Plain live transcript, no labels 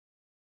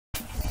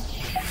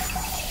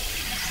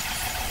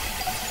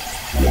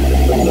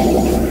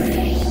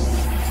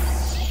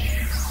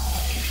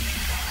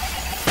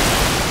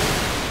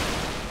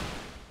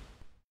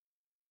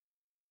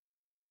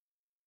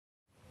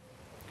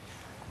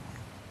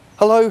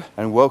Hello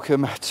and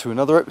welcome to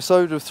another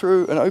episode of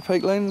Through an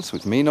Opaque Lens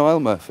with me, Niall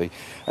Murphy.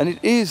 And it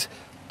is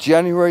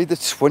January the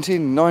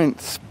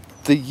 29th,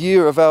 the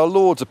year of our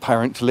Lord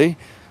apparently,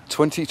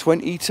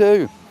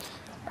 2022.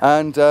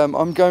 And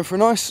I'm going for a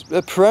nice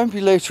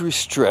perambulatory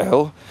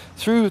stroll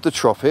through the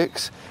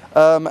tropics.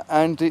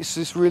 And it's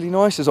just really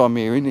nice as I'm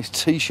here in this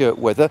t-shirt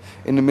weather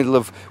in the middle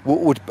of what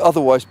would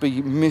otherwise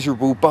be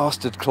miserable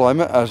bastard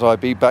climate as I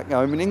be back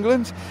home in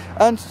England.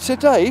 And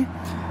today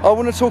I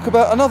want to talk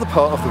about another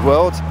part of the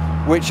world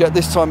which at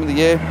this time of the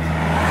year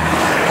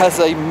has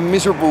a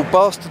miserable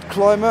bastard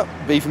climate,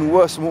 even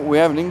worse than what we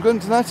have in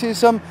England, and that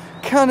is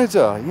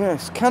Canada.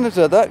 Yes,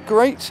 Canada, that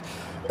great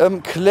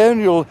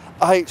colonial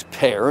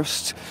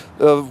outpost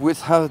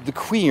with the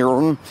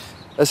Queen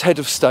as head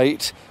of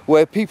state,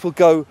 where people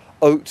go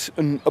out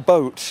and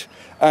about,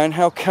 and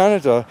how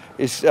Canada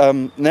is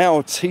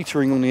now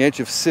teetering on the edge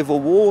of civil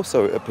war,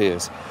 so it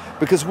appears.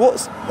 Because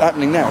what's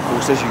happening now, of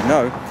course, as you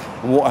know,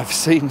 and what I've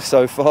seen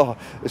so far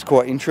is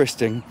quite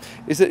interesting,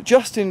 is that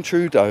Justin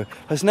Trudeau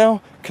has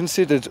now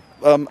considered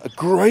a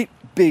great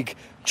big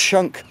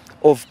chunk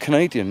of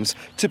Canadians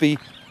to be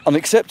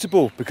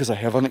unacceptable because they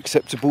have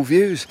unacceptable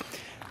views.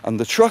 And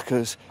the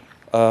truckers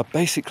are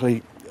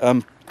basically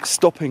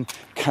stopping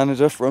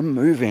Canada from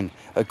moving.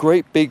 A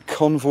great big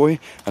convoy,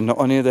 and not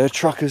only are there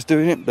truckers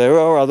doing it, there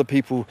are other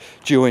people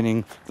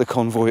joining the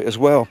convoy as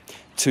well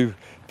to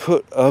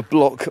put a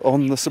block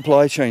on the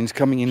supply chains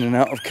coming in and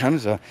out of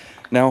Canada.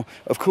 Now,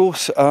 of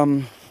course,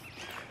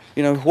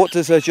 you know, what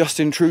does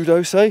Justin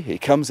Trudeau say? He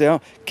comes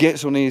out,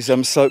 gets on his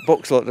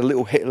soapbox like the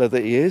little Hitler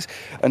that he is,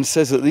 and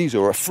says that these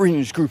are a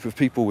fringe group of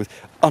people with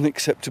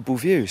unacceptable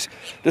views.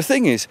 The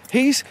thing is,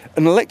 he's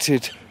an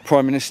elected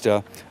Prime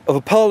Minister of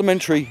a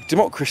parliamentary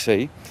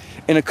democracy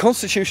in a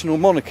constitutional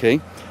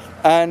monarchy,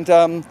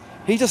 and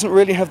he doesn't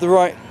really have the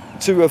right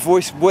to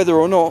voice whether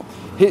or not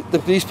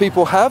these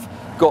people have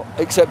got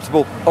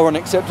acceptable or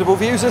unacceptable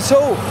views at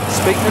all.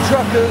 Speaking of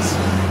truckers,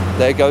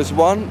 there goes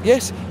one.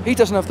 Yes, he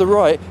doesn't have the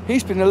right.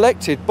 He's been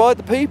elected by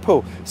the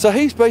people. So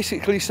he's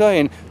basically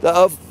saying that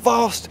a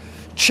vast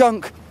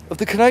chunk of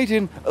the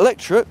Canadian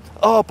electorate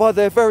are, by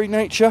their very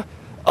nature,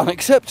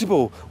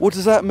 unacceptable. What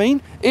does that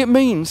mean? It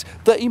means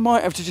that he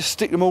might have to just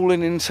stick them all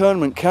in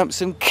internment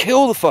camps and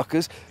kill the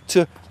fuckers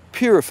to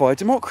purify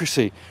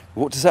democracy.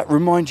 What does that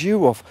remind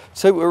you of?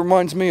 So what it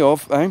reminds me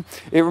of,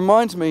 it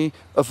reminds me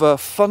of a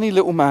funny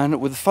little man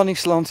with a funny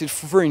slanted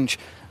fringe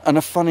and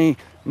a funny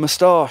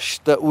moustache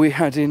that we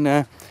had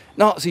in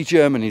Nazi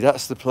Germany.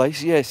 That's the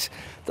place, yes.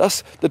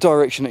 That's the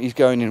direction that he's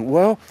going in.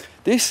 Well,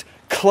 this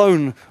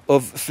clone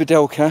of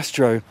Fidel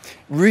Castro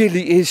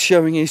really is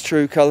showing his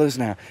true colours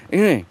now,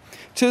 isn't he?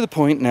 To the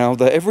point now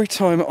that every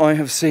time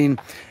I've seen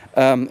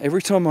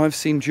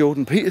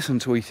Jordan Peterson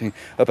tweeting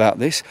about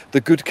this,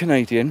 the good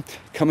Canadian,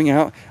 coming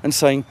out and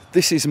saying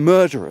this is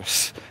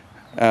murderous,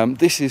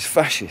 this is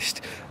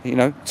fascist, you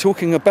know,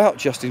 talking about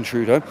Justin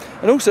Trudeau,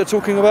 and also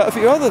talking about a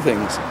few other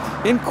things.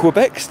 In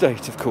Quebec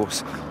state, of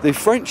course, the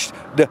French,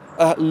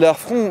 La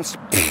France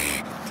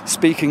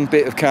speaking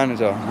bit of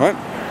Canada,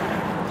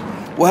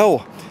 right?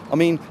 Well, I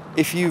mean,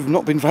 if you've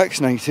not been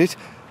vaccinated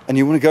and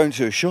you want to go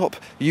into a shop,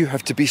 you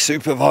have to be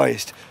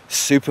supervised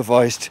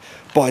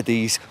by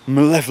these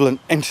malevolent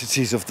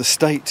entities of the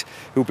state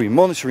who'll be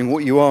monitoring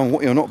what you are and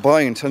what you're not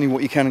buying and telling you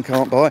what you can and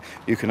can't buy.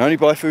 You can only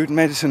buy food and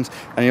medicines,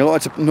 and you're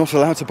not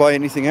allowed to buy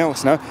anything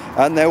else now.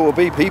 And there will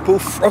be people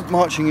frog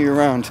marching you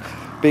around,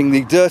 being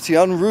the dirty,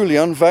 unruly,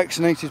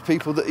 unvaccinated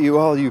people that you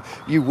are,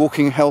 you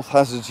walking health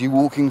hazards, you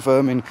walking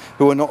vermin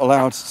who are not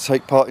allowed to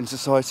take part in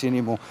society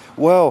anymore.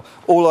 Well,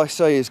 all I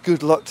say is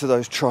good luck to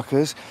those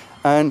truckers.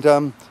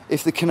 And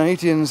if the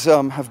Canadians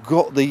have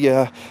got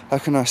the, how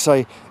can I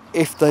say,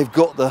 if they've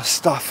got the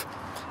stuff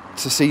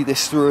to see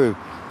this through,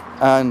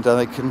 and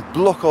they can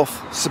block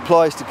off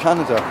supplies to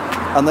Canada,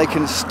 and they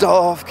can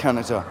starve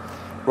Canada,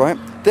 right?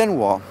 Then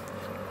what?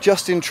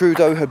 Justin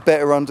Trudeau had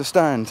better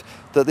understand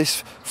that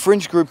this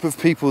fringe group of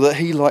people that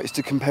he likes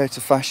to compare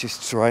to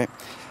fascists, right,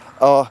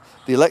 are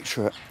the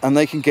electorate, and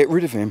they can get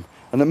rid of him.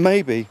 And that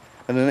maybe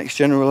in the next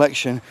general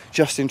election,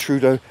 Justin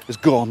Trudeau is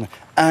gone.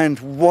 And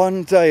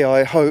one day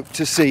I hope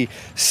to see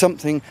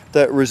something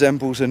that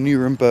resembles a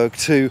Nuremberg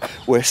 2,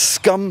 where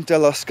scum de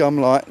la scum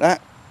like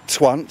that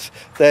twant,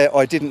 there,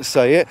 I didn't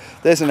say it,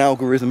 there's an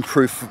algorithm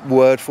proof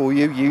word for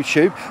you,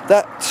 YouTube,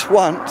 that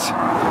twant,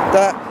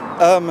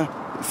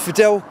 that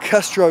Fidel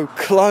Castro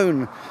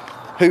clone,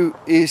 who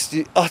is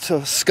the utter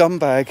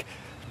scumbag,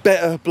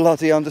 better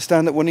bloody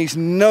understand that when he's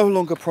no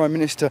longer Prime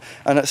Minister,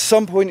 and at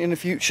some point in the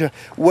future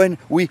when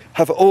we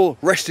have all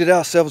wrested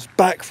ourselves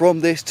back from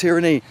this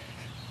tyranny,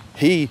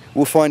 he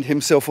will find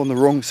himself on the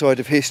wrong side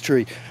of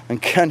history. And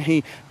can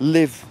he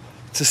live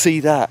to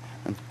see that?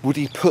 And would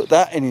he put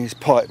that in his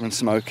pipe and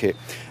smoke it?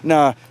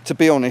 Nah, to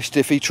be honest,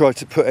 if he tried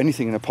to put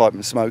anything in a pipe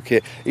and smoke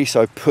it, he's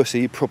so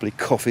pussy he'd probably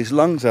cough his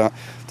lungs out,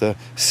 the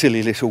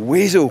silly little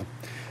weasel.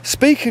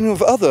 Speaking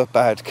of other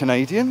bad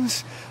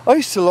Canadians, I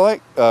used to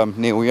like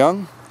Neil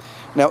Young.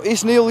 Now,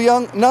 is Neil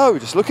young? No,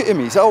 just look at him,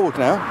 he's old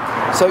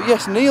now. So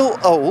yes, Neil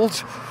Old,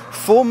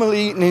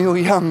 formerly Neil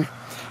Young,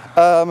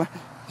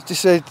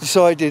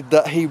 decided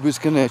that he was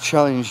going to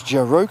challenge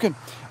Joe Rogan,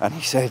 and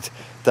he said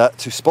that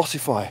to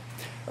Spotify,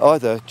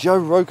 either Joe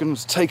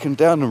Rogan's taken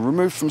down and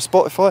removed from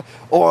Spotify,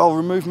 or I'll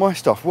remove my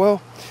stuff.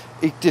 Well,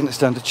 he didn't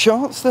stand a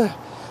chance there.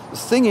 The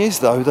thing is,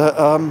 though, that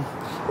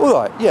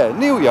alright, yeah,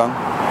 Neil Young,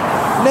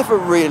 never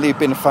really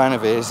been a fan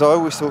of his. I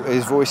always thought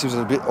his voice was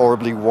a bit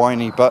horribly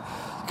whiny, but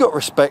you've got to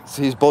respect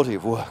his body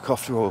of work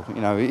after all.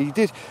 You know, he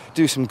did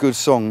do some good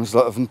songs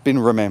that have been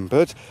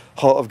remembered.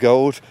 Heart of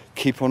Gold,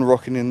 Keep on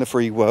Rocking in the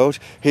Free World,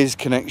 his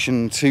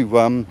connection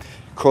to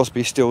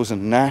Crosby, Stills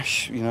and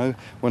Nash, you know,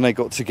 when they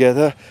got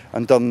together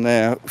and done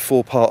their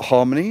 4-part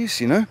harmonies,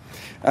 you know,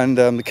 and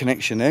the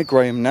connection there,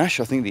 Graham Nash,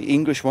 I think the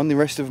English one, the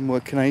rest of them were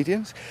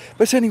Canadians.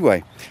 But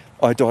anyway,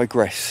 I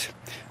digress.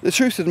 The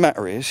truth of the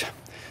matter is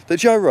that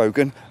Joe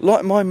Rogan,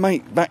 like my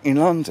mate back in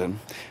London,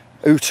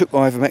 who took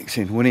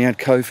ivermectin when he had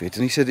COVID,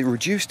 and he said it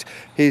reduced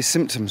his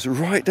symptoms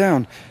right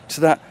down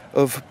to that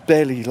of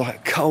barely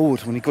like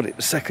cold when he got it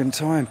the second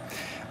time.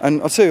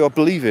 And I'll tell you, I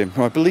believe him.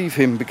 I believe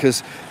him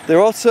because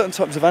there are certain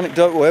types of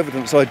anecdotal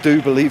evidence I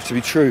do believe to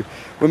be true.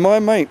 When my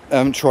mate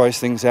tries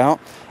things out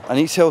and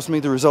he tells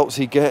me the results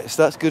he gets,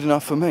 that's good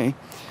enough for me.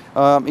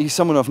 He's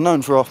someone I've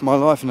known for half my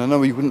life, and I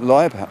know he wouldn't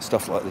lie about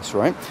stuff like this,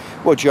 right?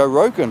 Well, Joe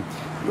Rogan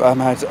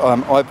had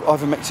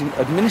ivermectin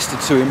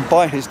administered to him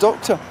by his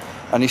doctor,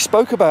 and he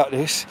spoke about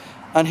this,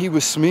 and he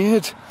was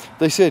smeared.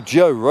 They said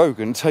Joe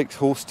Rogan takes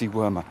horse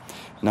dewormer.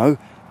 No,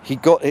 he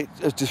got it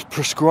just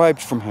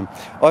prescribed from him.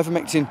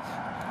 Ivermectin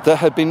that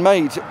had been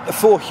made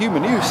for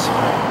human use,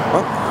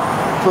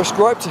 right?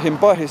 Prescribed to him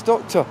by his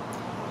doctor.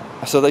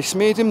 So they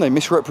smeared him, they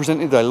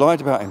misrepresented, they lied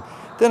about him.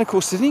 Then, of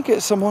course, didn't he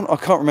get someone? I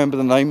can't remember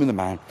the name of the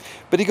man,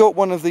 but he got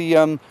one of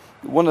the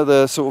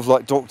sort of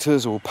like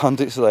doctors or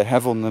pundits that they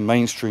have on the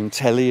mainstream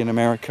telly in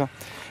America,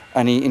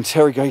 and he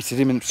interrogated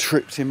him and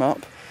tripped him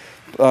up,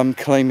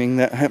 claiming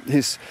that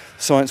his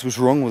science was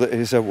wrong, or that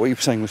his what he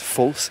was saying was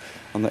false,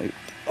 and that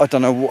I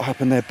don't know what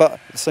happened there. But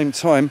at the same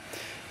time,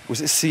 was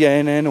it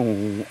CNN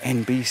or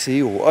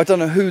NBC, or I don't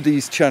know who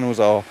these channels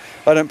are.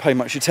 I don't pay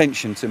much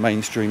attention to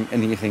mainstream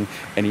anything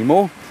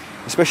anymore,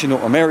 especially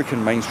not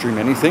American mainstream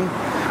anything.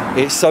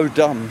 It's so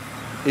dumb,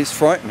 it's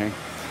frightening.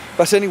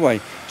 But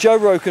anyway, Joe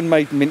Rogan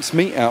made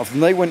mincemeat out of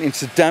them. They went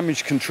into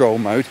damage control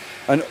mode,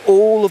 and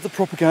all of the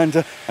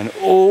propaganda and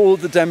all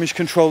the damage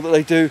control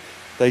that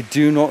they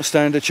do not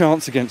stand a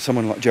chance against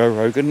someone like Joe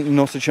Rogan,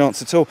 not a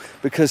chance at all,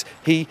 because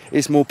he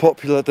is more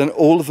popular than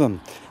all of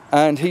them.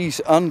 And he's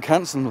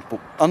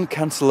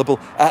uncancelable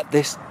at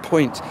this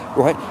point,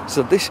 right?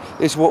 So this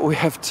is what we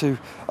have to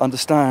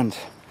understand.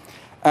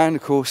 And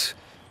of course,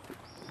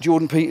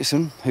 Jordan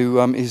Peterson, who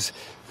is,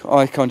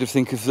 I kind of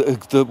think of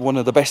the one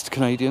of the best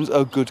Canadians,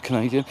 a good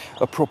Canadian,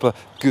 a proper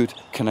good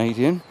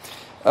Canadian.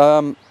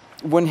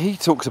 When he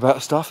talks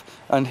about stuff,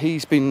 and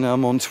he's been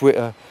on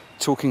Twitter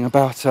talking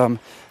about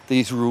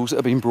these rules that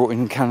have been brought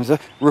in Canada,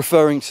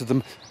 referring to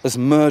them as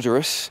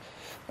murderous,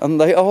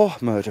 and they are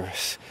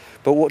murderous.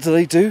 But what do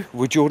they do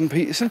with Jordan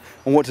Peterson?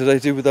 And what do they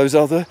do with those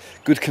other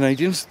good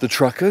Canadians, the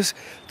truckers?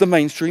 The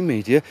mainstream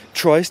media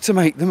tries to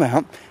make them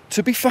out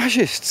to be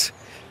fascists.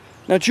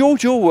 Now,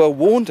 George Orwell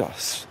warned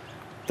us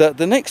that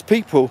the next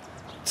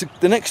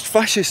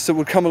fascists that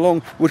would come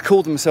along would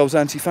call themselves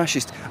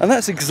anti-fascist. And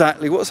that's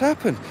exactly what's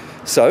happened.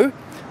 So,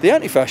 the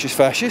anti-fascist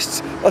fascists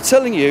are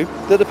telling you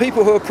that the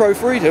people who are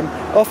pro-freedom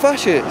are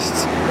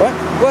fascists, right?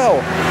 Well,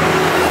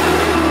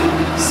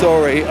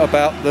 sorry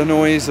about the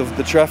noise of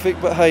the traffic,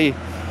 but hey,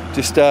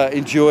 just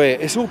enjoy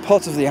it. It's all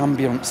part of the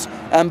ambience.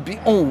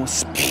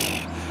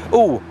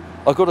 Oh,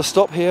 I've got to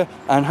stop here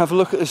and have a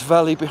look at this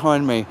valley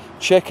behind me.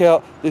 Check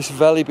out this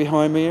valley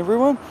behind me,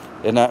 everyone.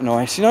 Isn't that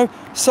nice? You know,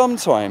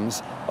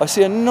 sometimes I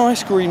see a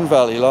nice green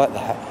valley like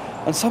that,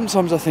 and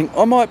sometimes I think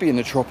I might be in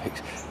the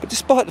tropics. But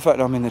despite the fact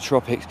that I'm in the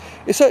tropics,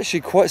 it's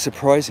actually quite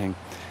surprising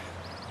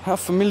how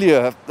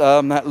familiar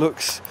that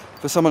looks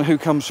for someone who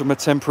comes from a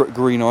temperate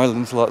green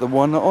island like the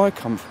one that I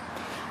come from.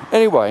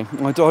 Anyway,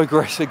 I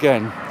digress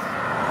again.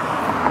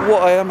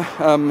 What I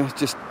am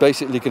just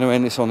basically going to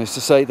end this on is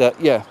to say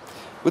that, yeah,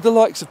 with the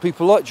likes of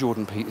people like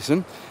Jordan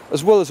Peterson,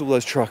 as well as all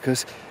those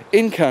truckers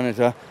in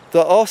Canada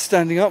that are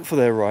standing up for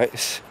their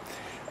rights,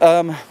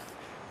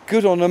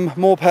 good on them,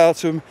 more power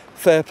to them,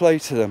 fair play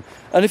to them.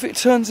 And if it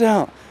turns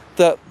out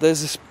that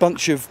there's this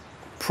bunch of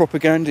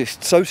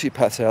propagandists,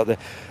 sociopaths out there,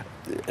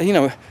 you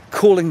know,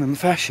 calling them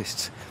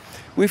fascists,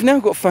 we've now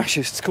got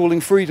fascists calling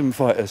freedom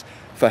fighters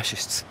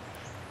fascists.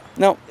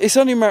 Now, it's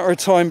only a matter of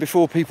time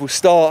before people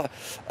start,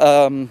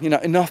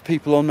 enough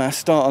people en masse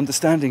start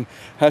understanding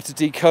how to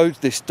decode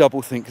this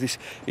doublethink, this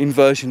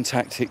inversion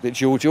tactic that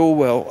George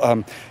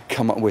Orwell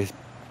come up with.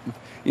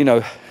 You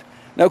know,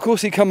 now of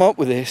course he come up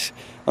with this.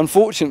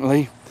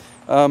 Unfortunately,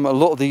 a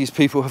lot of these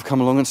people have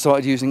come along and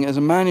started using it as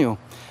a manual.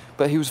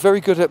 But he was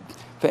very good at,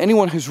 for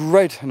anyone who's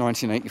read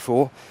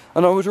 1984,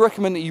 and I would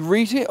recommend that you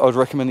read it, I would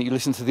recommend that you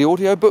listen to the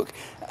audiobook,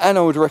 and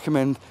I would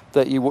recommend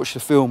that you watch the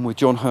film with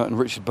John Hurt and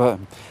Richard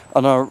Burton.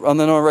 And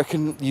then I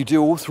reckon you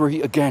do all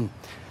three again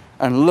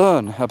and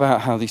learn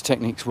about how these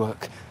techniques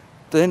work.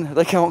 Then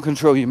they can't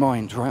control your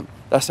mind, right?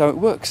 That's how it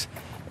works.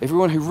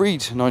 Everyone who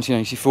reads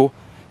 1984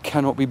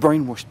 cannot be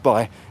brainwashed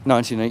by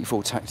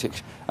 1984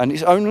 tactics, and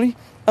it's only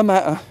a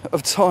matter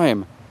of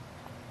time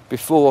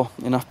before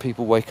enough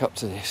people wake up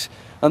to this.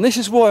 And this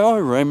is why I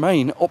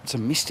remain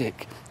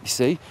optimistic, you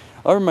see.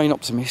 I remain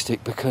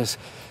optimistic because,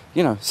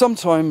 you know,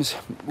 sometimes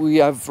we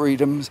have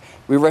freedoms,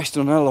 we rest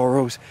on our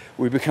laurels,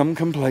 we become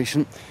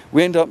complacent,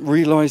 we end up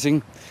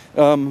realising,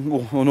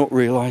 or not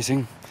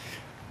realising,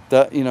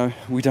 that, you know,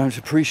 we don't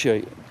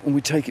appreciate it, and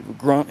we take it for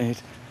granted,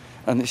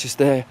 and it's just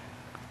there.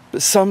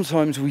 But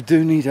sometimes we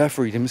do need our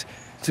freedoms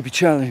to be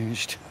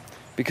challenged,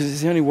 because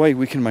it's the only way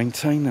we can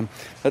maintain them.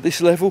 At this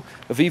level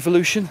of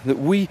evolution that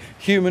we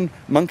human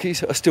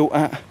monkeys are still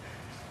at,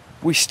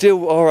 we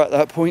still are at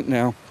that point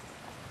now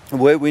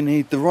where we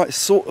need the right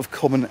sort of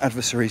common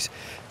adversaries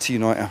to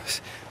unite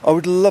us. I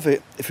would love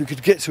it if we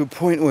could get to a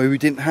point where we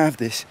didn't have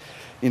this,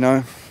 you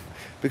know,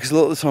 because a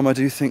lot of the time I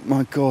do think,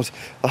 my God,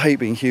 I hate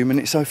being human,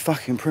 it's so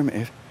fucking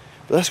primitive.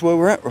 But that's where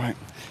we're at, right?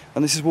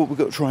 And this is what we've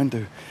got to try and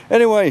do.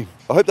 Anyway,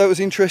 I hope that was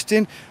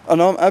interesting,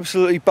 and I'm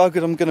absolutely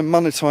buggered I'm going to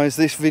monetize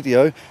this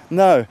video.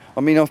 No,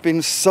 I mean, I've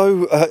been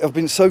so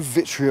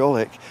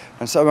vitriolic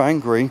and so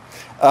angry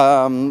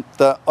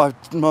that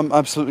I'm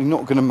absolutely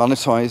not going to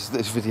monetize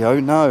this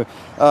video. No,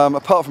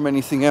 apart from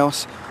anything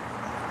else,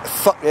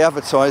 fuck the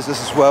advertisers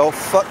as well,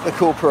 fuck the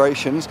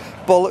corporations,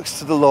 bollocks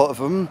to the lot of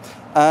them.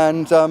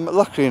 And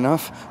luckily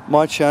enough,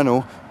 my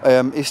channel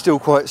is still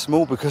quite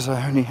small, because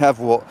I only have,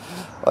 what,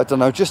 I don't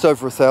know, just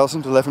over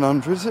 1,000,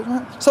 1,100, is it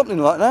right? Something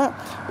like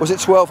that. Was it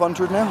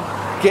 1,200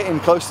 now? Getting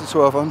close to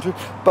 1,200.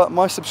 But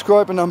my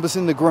subscriber numbers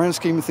in the grand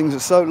scheme of things are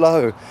so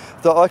low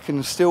that I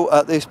can still,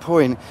 at this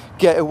point,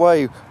 get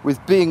away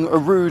with being a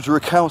rude,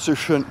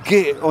 recalcitrant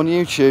git on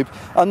YouTube,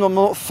 and I'm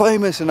not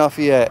famous enough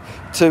yet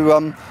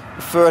to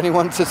for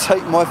anyone to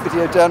take my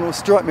video down or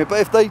strike me. But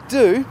if they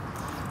do,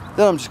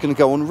 then I'm just going to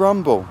go on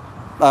Rumble.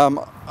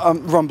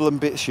 Rumble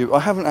and BitChute. I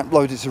haven't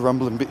uploaded to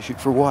Rumble and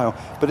BitChute for a while,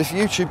 but if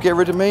YouTube get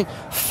rid of me,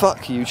 fuck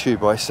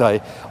YouTube, I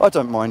say. I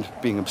don't mind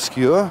being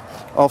obscure.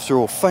 After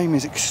all, fame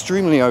is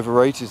extremely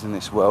overrated in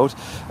this world,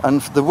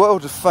 and the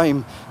world of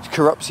fame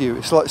corrupts you.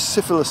 It's like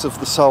syphilis of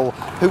the soul.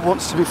 Who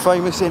wants to be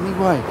famous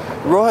anyway?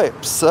 Right,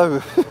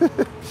 so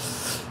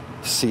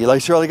see you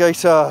later,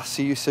 alligator.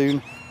 See you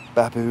soon,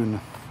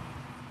 baboon.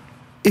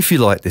 If you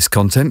like this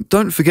content,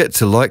 don't forget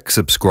to like,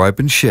 subscribe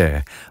and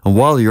share. And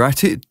while you're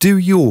at it, do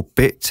your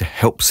bit to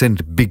help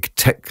send big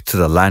tech to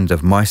the land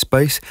of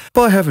MySpace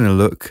by having a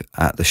look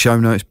at the show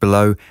notes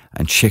below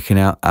and checking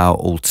out our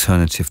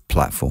alternative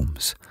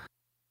platforms.